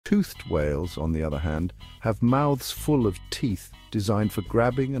Toothed whales, on the other hand, have mouths full of teeth designed for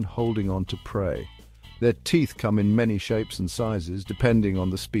grabbing and holding on to prey. Their teeth come in many shapes and sizes, depending on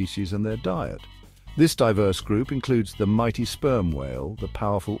the species and their diet. This diverse group includes the mighty sperm whale, the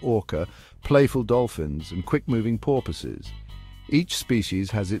powerful orca, playful dolphins, and quick-moving porpoises. Each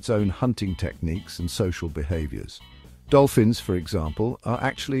species has its own hunting techniques and social behaviors. Dolphins, for example, are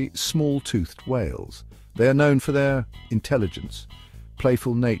actually small-toothed whales. They are known for their intelligence,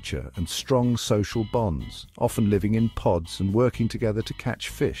 playful nature, and strong social bonds, often living in pods and working together to catch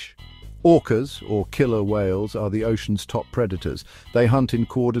fish. Orcas, or killer whales, are the ocean's top predators. They hunt in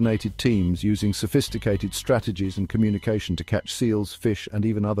coordinated teams using sophisticated strategies and communication to catch seals, fish, and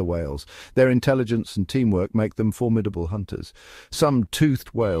even other whales. Their intelligence and teamwork make them formidable hunters. Some toothed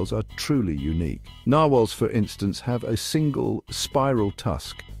whales are truly unique. Narwhals, for instance, have a single spiral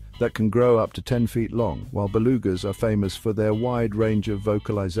tusk that can grow up to 10 feet long, while belugas are famous for their wide range of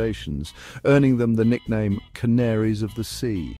vocalizations, earning them the nickname canaries of the sea.